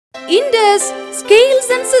Indus Scales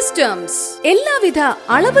and Systems. എല്ലാവിധ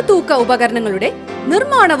അളവ് തൂക്ക ഉപകരണങ്ങളുടെ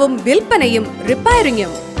നിർമ്മാണവും വിൽപ്പനയും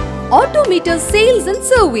റിപ്പയറിംഗും. Autometer sales and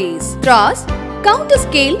service. Brass, counter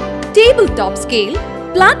scale, tabletop scale,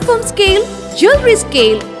 platform scale, jewelry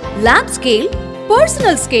scale, lab scale,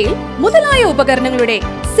 personal scale മുതലായ ഉപകരണങ്ങളുടെ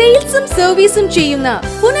സെയിൽസും സർവീസും ചെയ്യുന്ന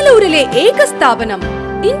പുനലൂരിലെ ഏക സ്ഥാപനം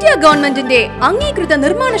ഇന്ത്യ ഗവൺമെന്റിന്റെ അംഗീകൃത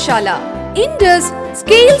നിർമ്മാണശാല Indus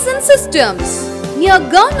Scales and Systems near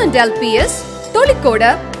Government LPS, Tolikkodu,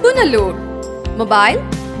 Punalur. Mobile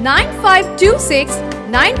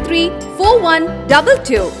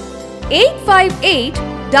 9526934122 858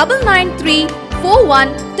 993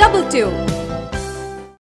 4122.